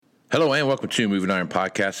Hello and welcome to Moving Iron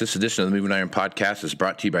Podcast. This edition of the Moving Iron Podcast is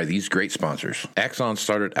brought to you by these great sponsors. Axon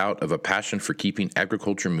started out of a passion for keeping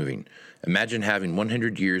agriculture moving. Imagine having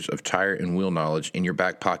 100 years of tire and wheel knowledge in your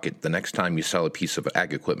back pocket the next time you sell a piece of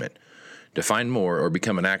ag equipment. To find more or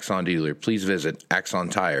become an Axon dealer, please visit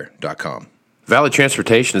axontire.com. Valley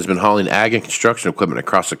Transportation has been hauling ag and construction equipment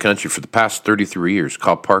across the country for the past 33 years.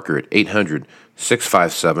 Call Parker at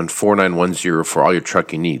 800-657-4910 for all your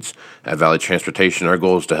trucking needs. At Valley Transportation, our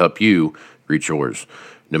goal is to help you reach yours.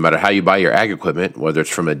 No matter how you buy your ag equipment, whether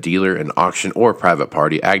it's from a dealer, an auction, or a private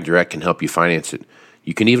party, AgDirect can help you finance it.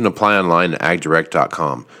 You can even apply online at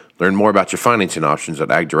agdirect.com. Learn more about your financing options at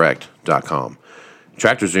agdirect.com.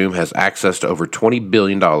 TractorZoom has access to over $20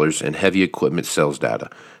 billion in heavy equipment sales data.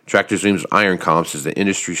 TractorZoom's Iron Comps is the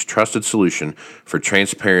industry's trusted solution for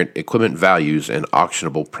transparent equipment values and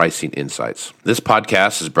auctionable pricing insights. This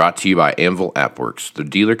podcast is brought to you by Anvil AppWorks. The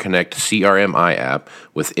Dealer Connect CRMI app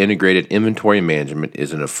with integrated inventory management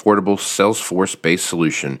is an affordable Salesforce-based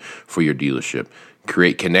solution for your dealership.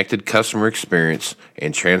 Create connected customer experience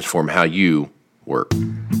and transform how you work.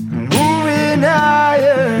 Moving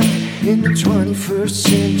higher in the 21st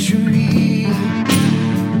century.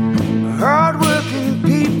 Hard-working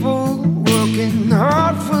people working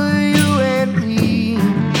hard for you and me.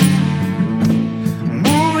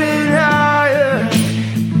 Moving higher,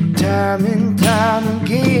 time and time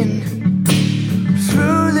again.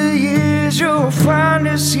 Through the years you'll find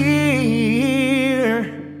us here.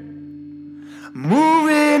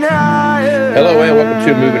 Moving higher. Hello and welcome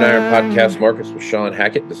to Moving Iron Podcast. Marcus with Shawn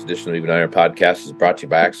Hacket. This edition of Moving Iron Podcast is brought to you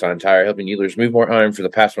by Axon Tire, helping dealers move more iron for the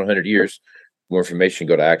past 100 years. More information,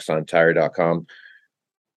 go to axontire.com.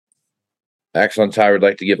 Axon Tire would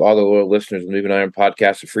like to give all the loyal listeners of the Moving Iron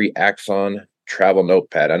Podcast a free Axon travel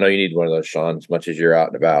notepad. I know you need one of those, Shawn, as much as you're out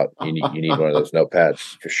and about. You need one of those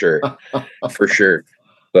notepads for sure. For sure.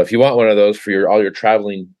 But if you want one of those for all your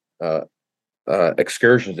traveling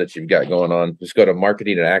excursions that you've got going on, just go to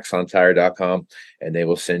marketing@axontire.com and they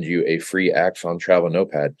will send you a free Axon travel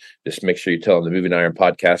notepad. Just make sure you tell them the Moving Iron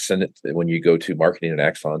Podcast, send it when you go to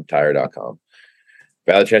marketing@axontire.com.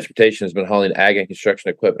 Valley Transportation has been hauling ag and construction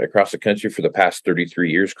equipment across the country for the past 33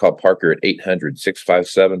 years. Call Parker at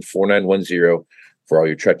 800-657-4910 for all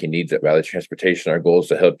your trucking needs at Valley Transportation. Our goal is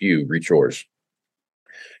to help you reach yours.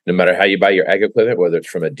 No matter how you buy your ag equipment, whether it's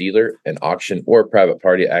from a dealer, an auction, or a private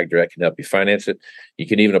party, AgDirect can help you finance it. You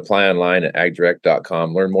can even apply online at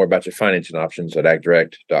agdirect.com. Learn more about your financing options at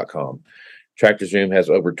agdirect.com. TractorZoom has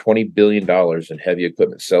over $20 billion in heavy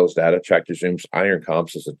equipment sales data. TractorZoom's Iron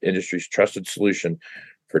Comps is the industry's trusted solution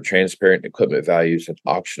for transparent equipment values and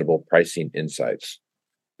auctionable pricing insights.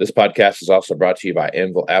 This podcast is also brought to you by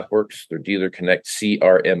Anvil AppWorks. Their Dealer Connect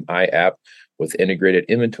CRMI app with integrated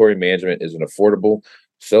inventory management is an affordable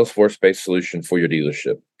Salesforce-based solution for your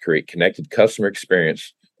dealership. Create connected customer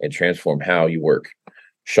experience and transform how you work.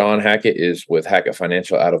 Shawn Hacket is with Hacket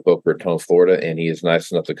Financial out of Boca Raton, Florida, and he is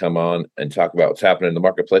nice enough to come on and talk about what's happening in the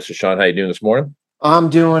marketplace. So, Shawn, how you doing this morning?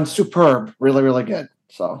 I'm doing superb. Really, really good.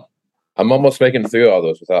 So I'm almost making it through all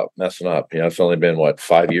those without messing up. It's only been,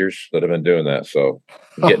 5 years that I've been doing that. So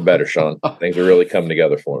I'm getting better, Shawn. Things are really coming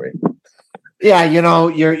together for me. Yeah,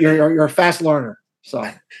 you're a fast learner. So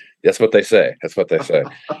that's what they say. But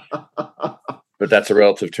that's a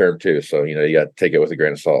relative term too. So, you got to take it with a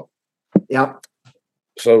grain of salt. Yep.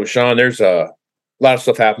 So, Shawn, there's a lot of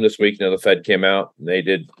stuff happened this week. The Fed came out and they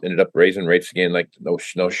ended up raising rates again, like no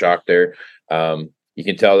shock there. You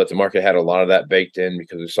can tell that the market had a lot of that baked in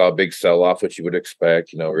because we saw a big sell off, which you would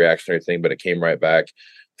expect, reactionary thing, but it came right back.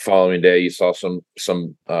 Following day, you saw some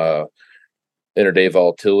intraday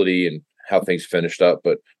volatility and how things finished up.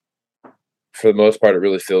 But for the most part, it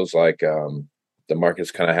really feels like the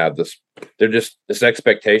markets kind of have this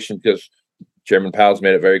expectation because Chairman Powell's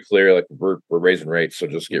made it very clear, like we're raising rates, so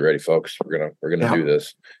just get ready, folks. We're gonna do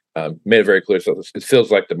this. Made it very clear. So it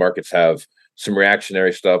feels like the markets have some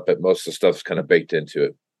reactionary stuff, but most of the stuff's kind of baked into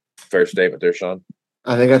it. Fair statement there, Shawn?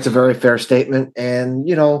 I think that's a very fair statement. And,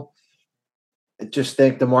 I just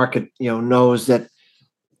think the market, knows that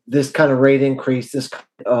this kind of rate increase, this kind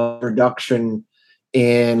of reduction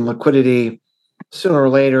in liquidity, sooner or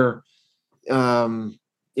later,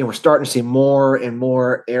 we're starting to see more and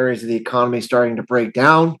more areas of the economy starting to break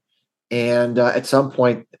down. And at some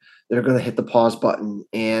point, they're going to hit the pause button.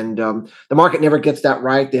 And the market never gets that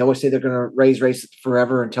right. They always say they're going to raise rates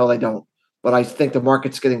forever until they don't. But I think the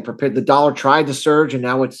market's getting prepared. The dollar tried to surge, and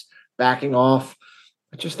now it's backing off.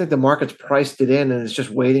 I just think the market's priced it in, and it's just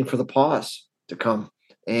waiting for the pause to come.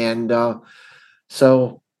 And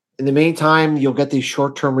so in the meantime, you'll get these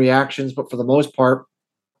short-term reactions. But for the most part,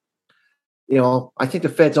 I think the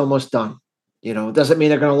Fed's almost done. It doesn't mean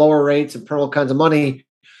they're going to lower rates and print all kinds of money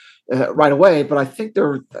right away, but I think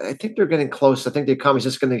they're getting close. I think the economy is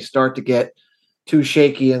just going to start to get too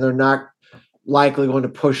shaky, and they're not likely going to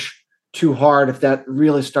push too hard if that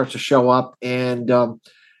really starts to show up. And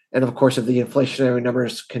of course, if the inflationary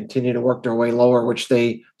numbers continue to work their way lower, which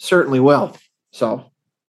they certainly will. So,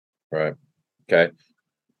 Right. Okay.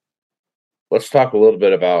 Let's talk a little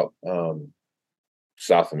bit about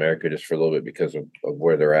South America just for a little bit because of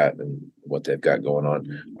where they're at and what they've got going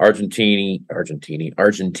on. Argentine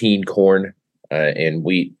corn and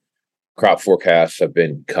wheat crop forecasts have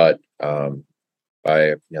been cut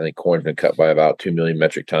by, I think corn's been cut by about 2 million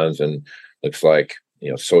metric tons, and looks like,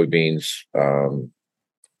 soybeans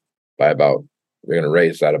by about, they're going to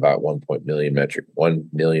raise that about 1 million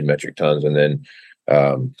metric tons. And then,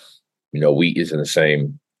 wheat is in the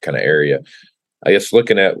same kind of area. I guess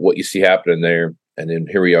looking at what you see happening there, and then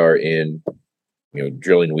here we are in,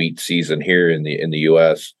 drilling wheat season here in the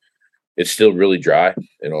U.S. It's still really dry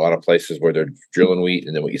in a lot of places where they're drilling wheat,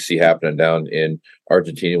 and then what you see happening down in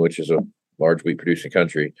Argentina, which is a large wheat producing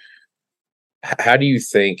country. How do you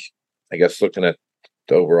think, I guess, looking at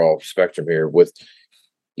the overall spectrum here, with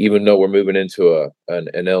even though we're moving into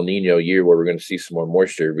an El Nino year where we're going to see some more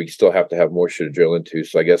moisture, we still have to have moisture to drill into.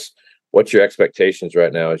 So I guess, what's your expectations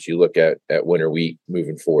right now as you look at winter wheat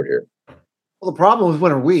moving forward here? Well, the problem with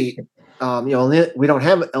winter wheat, we don't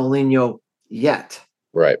have El Nino yet.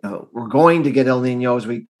 Right. We're going to get El Nino as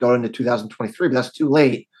we go into 2023, but that's too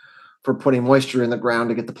late for putting moisture in the ground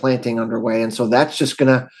to get the planting underway. And so that's just going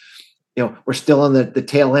to, we're still in the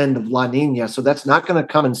tail end of La Nina. So that's not going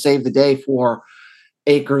to come and save the day for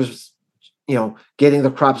acres, getting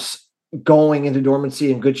the crops going into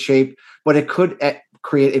dormancy in good shape, but it could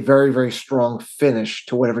create a very, very strong finish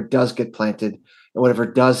to whatever does get planted and whatever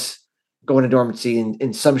does go into dormancy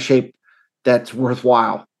in some shape that's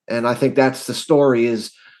worthwhile. And I think that's the story: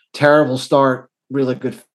 is terrible start, really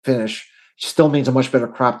good finish. Still means a much better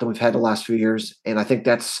crop than we've had the last few years. And I think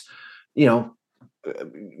that's, going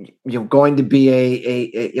to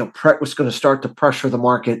be what's going to start to pressure the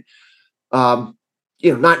market.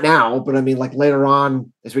 Not now, but I mean, like later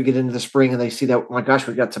on as we get into the spring and they see that, oh my gosh,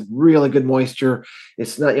 we've got some really good moisture.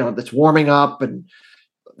 It's not, it's warming up and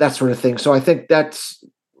that sort of thing. So I think that's,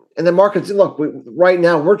 and the markets, look, right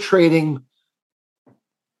now we're trading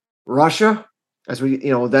Russia as we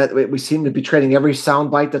seem to be trading every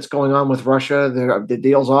soundbite that's going on with Russia. The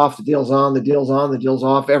deal's off, the deal's on, the deal's on, the deal's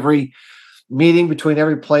off. Every meeting between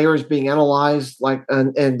every player is being analyzed, but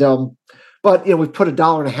we've put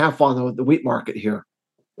 $1.50 on the wheat market here.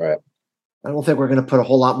 Right. I don't think we're going to put a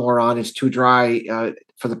whole lot more on. It's too dry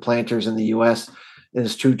for the planters in the U.S. and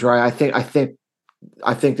it's too dry. I think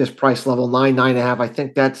this price level 9.5. I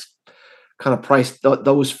think that's kind of priced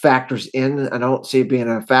those factors in, and I don't see it being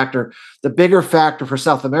a factor. The bigger factor for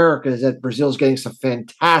South America is that Brazil's getting some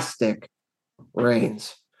fantastic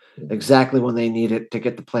rains exactly when they need it to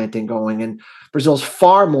get the planting going, and Brazil's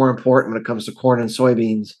far more important when it comes to corn and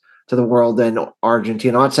soybeans to the world than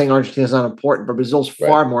Argentina. I'm not saying Argentina's not important, but Brazil's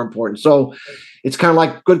far more important. So it's kind of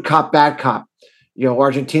like good cop, bad cop.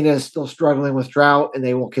 Argentina is still struggling with drought, and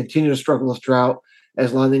they will continue to struggle with drought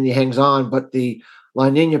as La Nina hangs on. But the La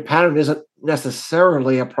Nina pattern isn't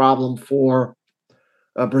necessarily a problem for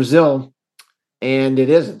Brazil, and it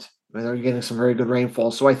isn't. I mean, they're getting some very good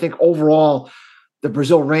rainfall. So I think overall, the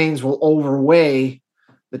Brazil rains will overweigh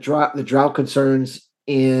the drought concerns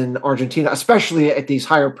in Argentina, especially at these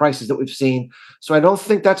higher prices that we've seen. So I don't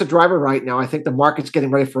think that's a driver right now. I think the market's getting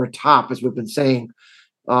ready for a top, as we've been saying.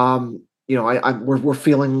 We're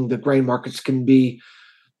feeling the grain markets can be,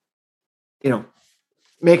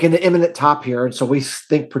 making an imminent top here. And so we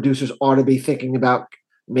think producers ought to be thinking about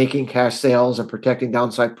making cash sales and protecting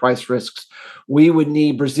downside price risks. We would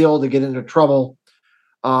need Brazil to get into trouble.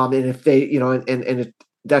 And if they,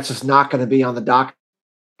 that's just not going to be on the docket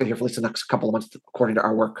here for at least the next couple of months, according to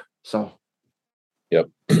our work. So, yep.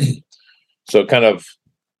 So kind of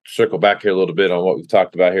circle back here a little bit on what we've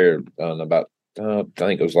talked about here about, I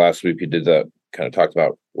think it was last week you did that, kind of talked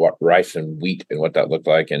about what rice and wheat and what that looked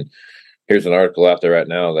like. And here's an article out there right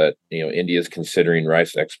now that, India is considering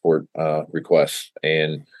rice export requests.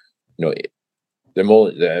 And, I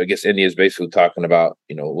guess India is basically talking about,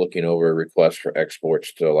 looking over a request for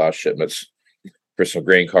exports to allow shipments for some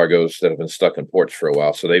grain cargoes that have been stuck in ports for a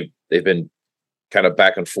while. So they've been kind of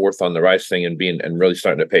back and forth on the rice thing and really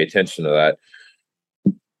starting to pay attention to that.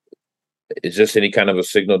 Is this any kind of a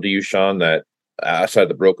signal to you, Shawn, that outside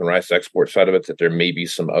the broken rice export side of it, that there may be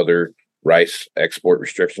some other rice export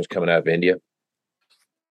restrictions coming out of India?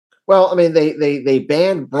 Well, I mean, they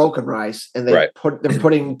banned broken rice, and they're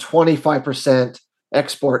putting 25%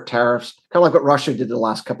 export tariffs, kind of like what Russia did the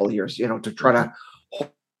last couple of years, to try to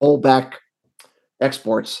hold back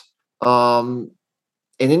exports. And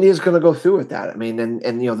India's going to go through with that. I mean, and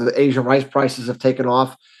the Asian rice prices have taken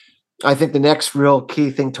off. I think the next real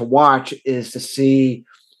key thing to watch is to see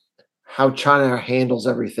how China handles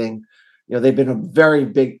everything. They've been a very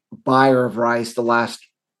big buyer of rice the last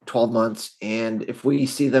 12 months. And if we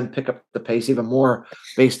see them pick up the pace even more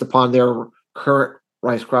based upon their current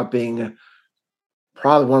rice crop being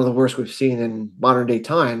probably one of the worst we've seen in modern day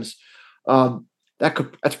times,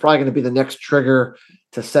 that's probably going to be the next trigger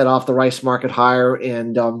to set off the rice market higher.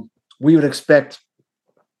 And we would expect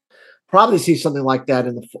probably see something like that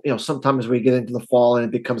in the, sometime as we get into the fall and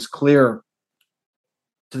it becomes clear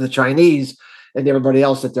to the Chinese and everybody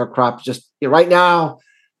else that their crop just right now.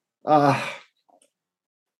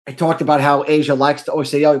 I talked about how Asia likes to always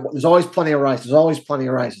say, "Oh, there's always plenty of rice. There's always plenty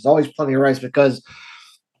of rice. There's always plenty of rice," because,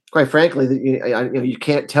 quite frankly, you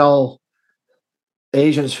can't tell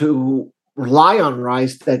Asians who rely on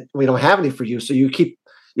rice that we don't have any for you. So you keep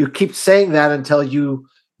saying that until you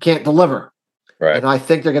can't deliver. Right. And I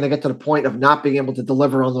think they're going to get to the point of not being able to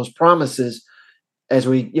deliver on those promises as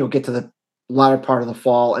we get to the latter part of the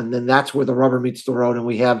fall, and then that's where the rubber meets the road, and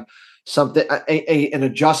we have something an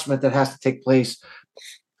adjustment that has to take place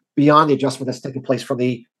beyond the adjustment that's taking place from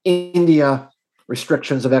the India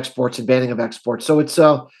restrictions of exports and banning of exports. So it's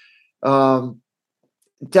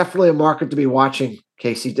definitely a market to be watching,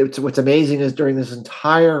 Casey. What's amazing is during this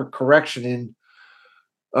entire correction in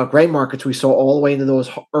grain markets, we saw all the way into those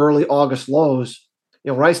early August lows.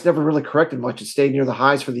 Rice never really corrected much. It stayed near the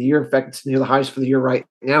highs for the year. In fact, it's near the highs for the year right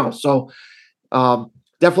now. So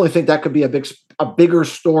definitely think that could be a bigger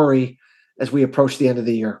story as we approach the end of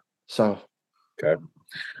the year. So, okay.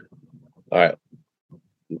 All right.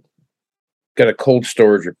 Got a cold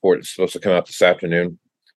storage report that's supposed to come out this afternoon,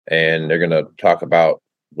 and they're going to talk about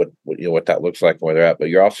what that looks like and where they're at. But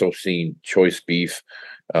you're also seeing choice beef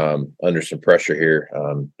under some pressure here.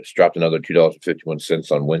 It's dropped another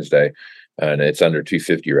 $2.51 on Wednesday, and it's under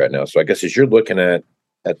 $2.50 right now. So I guess as you're looking at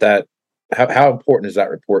that, how important is that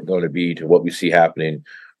report going to be to what we see happening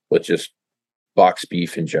with just box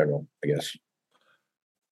beef in general, I guess?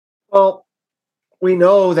 Well, we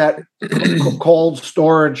know that cold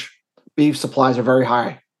storage beef supplies are very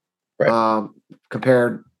high, right,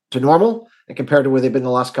 compared to normal and compared to where they've been the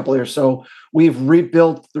last couple of years. So we've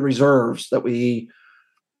rebuilt the reserves that we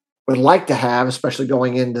would like to have, especially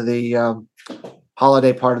going into the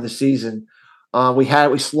holiday part of the season. We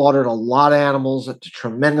slaughtered a lot of animals. It's a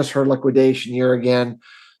tremendous herd liquidation year again.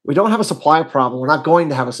 We don't have a supply problem. We're not going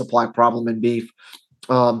to have a supply problem in beef,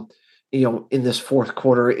 in this fourth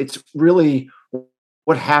quarter. It's really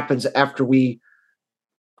what happens after we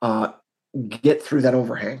get through that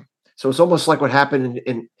overhang. So it's almost like what happened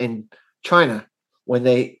in China when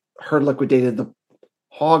they herd liquidated the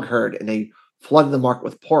hog herd and they flooded the market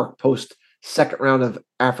with pork post second round of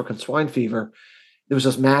African swine fever. There was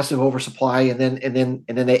this massive oversupply, and then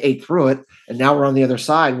they ate through it, and now we're on the other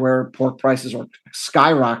side where pork prices are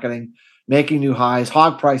skyrocketing, making new highs.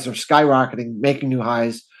 Hog prices are skyrocketing, making new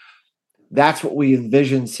highs. That's what we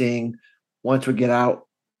envision seeing once we get out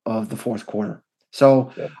of the fourth quarter.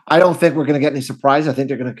 So I don't think we're going to get any surprise. I think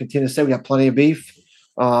they're going to continue to say we have plenty of beef,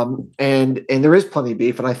 and there is plenty of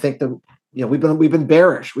beef. And I think that we've been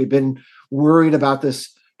bearish. We've been worried about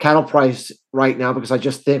this cattle price right now because I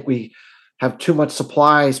just think we have too much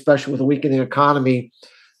supply, especially with a weakening economy.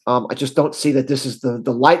 I just don't see that this is the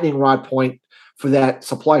lightning rod point for that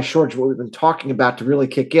supply shortage, what we've been talking about, to really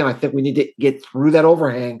kick in. I think we need to get through that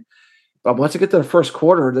overhang. But once we get to the first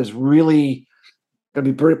quarter, there's really going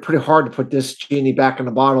to be pretty hard to put this genie back in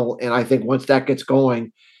the bottle. And I think once that gets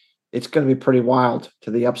going, it's going to be pretty wild to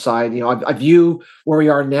the upside. I view where we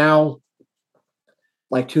are now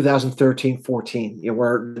like 2013, 14,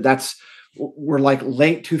 we're like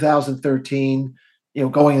late 2013,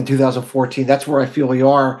 going in 2014. That's where I feel we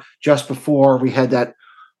are, just before we had that,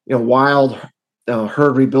 wild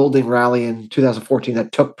herd rebuilding rally in 2014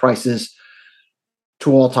 that took prices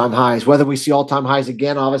to all-time highs. Whether we see all-time highs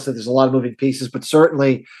again, obviously there's a lot of moving pieces, but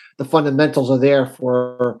certainly the fundamentals are there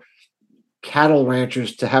for cattle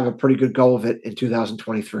ranchers to have a pretty good go of it in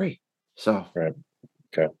 2023. So, right.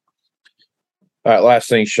 Okay. All right. Last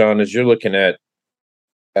thing, Shawn, is you're looking at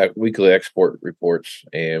weekly export reports,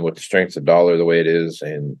 and with the strength of the dollar the way it is,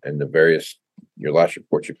 and the various, your last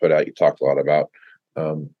report you put out, you talked a lot about,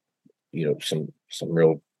 some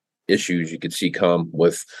real issues you could see come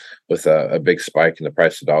with a big spike in the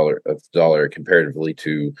price of the dollar comparatively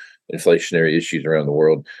to inflationary issues around the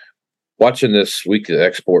world. Watching this weekly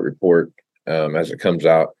export report as it comes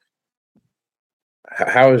out,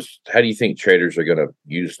 how do you think traders are going to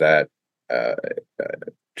use that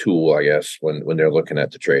tool, I guess, when they're looking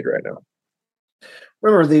at the trade right now?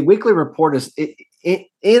 Remember, the weekly report is in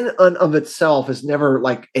and of itself is never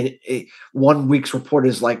like a 1 week's report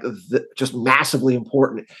is like just massively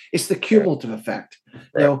important. It's the cumulative effect.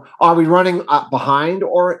 Right. Are we running behind?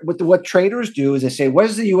 Or what traders do is they say, what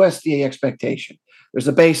is the USDA expectation? There's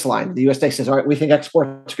a baseline. The USDA says, all right, we think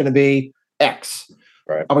exports are going to be X.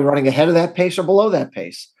 Right. Are we running ahead of that pace or below that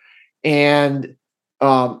pace? And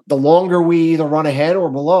the longer we either run ahead or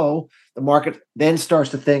below, the market then starts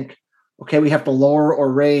to think, okay, we have to lower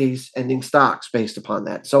or raise ending stocks based upon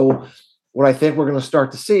that. So what I think we're going to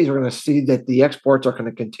start to see is we're going to see that the exports are going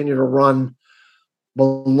to continue to run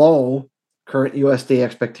below current USDA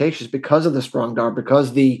expectations because of the strong dollar,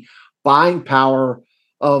 because the buying power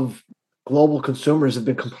of global consumers have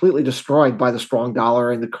been completely destroyed by the strong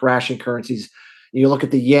dollar and the crashing currencies. You look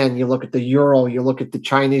at the yen, you look at the euro, you look at the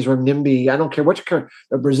Chinese renminbi. I don't care which currency,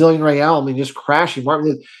 the Brazilian real. I mean, just crashing.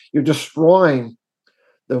 You're destroying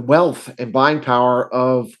the wealth and buying power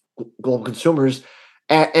of global consumers.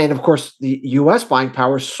 And of course, the U.S. buying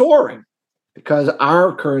power is soaring because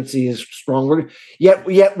our currency is stronger.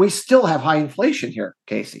 Yet we still have high inflation here,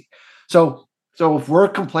 Casey. So if we're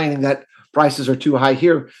complaining that prices are too high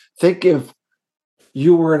here, think if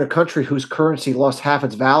you were in a country whose currency lost half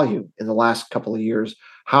its value in the last couple of years,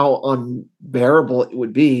 how unbearable it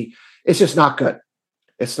would be. It's just not good.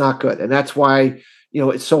 It's not good. And that's why,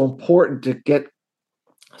 it's so important to get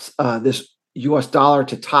this U.S. dollar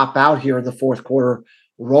to top out here in the fourth quarter,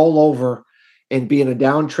 roll over, and be in a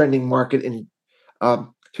downtrending market in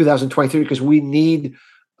 2023 because we need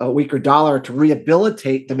a weaker dollar to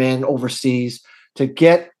rehabilitate demand overseas to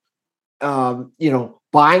get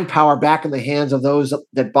buying power back in the hands of those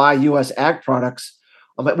that buy U.S. ag products.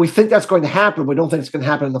 We think that's going to happen. We don't think it's going to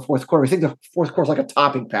happen in the fourth quarter. We think the fourth quarter is like a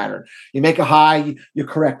topping pattern. You make a high, you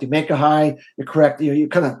correct. You make a high, you correct. You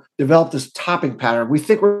kind of develop this topping pattern. We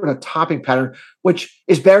think we're in a topping pattern, which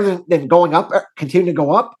is better than going up, continue to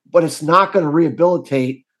go up, but it's not going to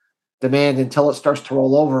rehabilitate demand until it starts to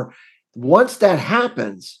roll over. Once that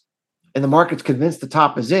happens, and the market's convinced the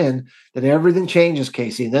top is in, then everything changes,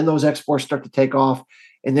 Casey. And then those exports start to take off.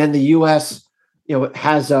 And then the U.S.,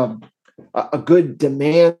 has a good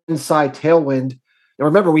demand side tailwind. Now,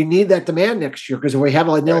 remember, we need that demand next year because if we have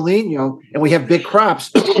a El Nino and we have big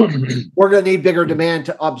crops, we're going to need bigger demand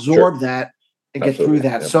to absorb that and get through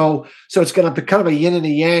that. Yeah. So it's going to be kind of a yin and a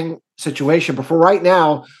yang situation. But for right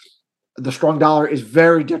now, the strong dollar is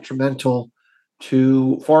very detrimental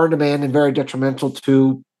to foreign demand and very detrimental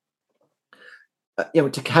to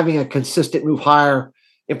to having a consistent move higher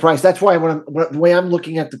in price. That's why the way I'm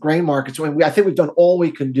looking at the grain markets, I think we've done all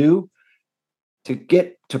we can do to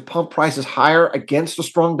get to pump prices higher against a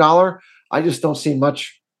strong dollar. I just don't see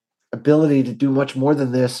much ability to do much more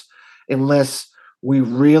than this unless we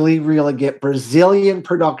really, really get Brazilian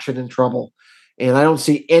production in trouble. And I don't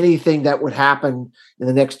see anything that would happen in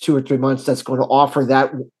the next 2 or 3 months that's going to offer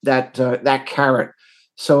that carrot.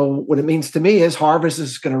 So what it means to me is harvest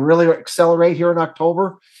is going to really accelerate here in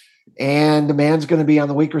October, and demand's going to be on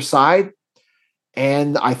the weaker side.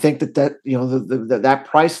 And I think that the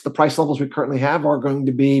price levels we currently have are going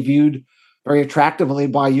to be viewed very attractively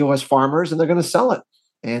by U.S. farmers, and they're going to sell it.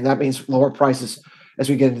 And that means lower prices as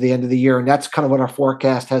we get into the end of the year. And that's kind of what our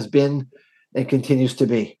forecast has been and continues to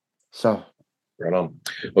be. So. Right on.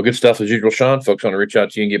 Well, good stuff as usual, Shawn. Folks want to reach out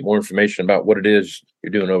to you and get more information about what it is you're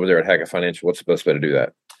doing over there at Hacket Financial. What's the best way to do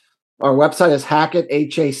that? Our website is Hacket,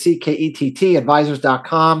 Hackett,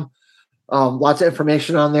 advisors.com. Lots of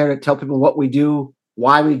information on there to tell people what we do,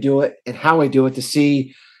 why we do it, and how we do it to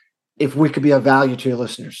see if we could be of value to your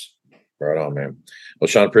listeners. Right on, man. Well,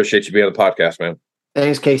 Shawn, appreciate you being on the podcast, man.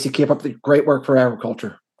 Thanks, Casey. Keep up the great work for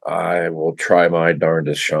agriculture. I will try my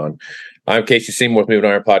darndest, Shawn. I'm Casey Seymour with Moving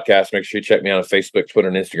Iron Podcast. Make sure you check me out on Facebook, Twitter,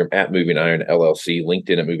 and Instagram at Moving Iron LLC,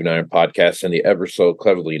 LinkedIn at Moving Iron Podcast, and the ever so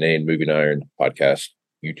cleverly named Moving Iron Podcast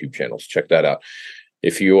YouTube channels. Check that out.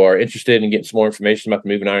 If you are interested in getting some more information about the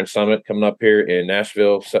Moving Iron Summit coming up here in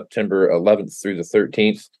Nashville, September 11th through the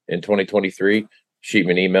 13th in 2023, shoot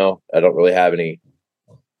me an email. I don't really have any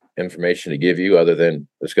information to give you other than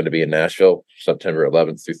it's going to be in Nashville, September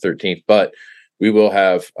 11th through 13th, but we will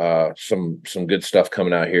have some good stuff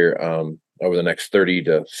coming out here over the next 30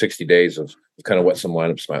 to 60 days of kind of what some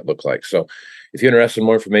lineups might look like. So if you're interested in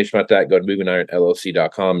more information about that, go to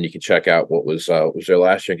movingironllc.com and you can check out what was there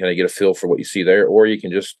last year and kind of get a feel for what you see there. Or you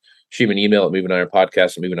can just shoot me an email at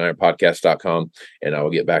movingironpodcast at movingironpodcast.com and I will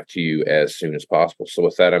get back to you as soon as possible. So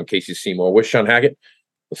with that, I'm Casey Seymour with Shawn Hacket.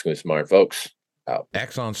 Let's go to some iron, folks. Out.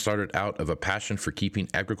 Axon started out of a passion for keeping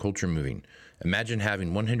agriculture moving. Imagine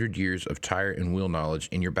having 100 years of tire and wheel knowledge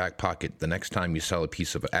in your back pocket the next time you sell a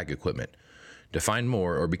piece of ag equipment. To find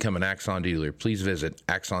more or become an Axon dealer, please visit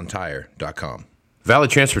axontire.com. Valley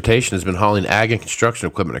Transportation has been hauling ag and construction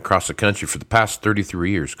equipment across the country for the past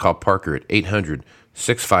 33 years. Call Parker at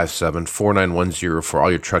 800-657-4910 for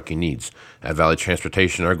all your trucking needs. At Valley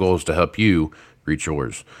Transportation, our goal is to help you reach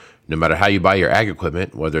yours. No matter how you buy your ag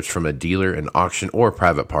equipment, whether it's from a dealer, an auction, or a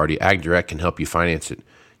private party, AgDirect can help you finance it.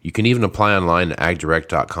 You can even apply online at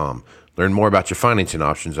agdirect.com. Learn more about your financing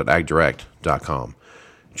options at agdirect.com.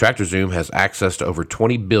 TractorZoom has access to over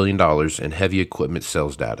 $20 billion in heavy equipment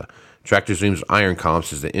sales data. TractorZoom's Iron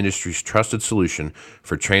Comps is the industry's trusted solution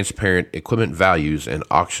for transparent equipment values and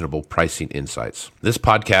auctionable pricing insights. This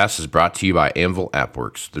podcast is brought to you by Anvil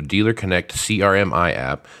AppWorks. The Dealer Connect CRMI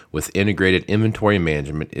app with integrated inventory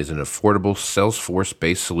management is an affordable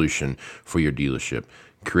Salesforce-based solution for your dealership.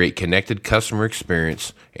 Create connected customer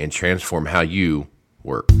experience and transform how you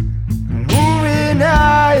work. Moving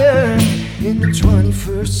higher in the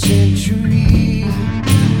 21st century.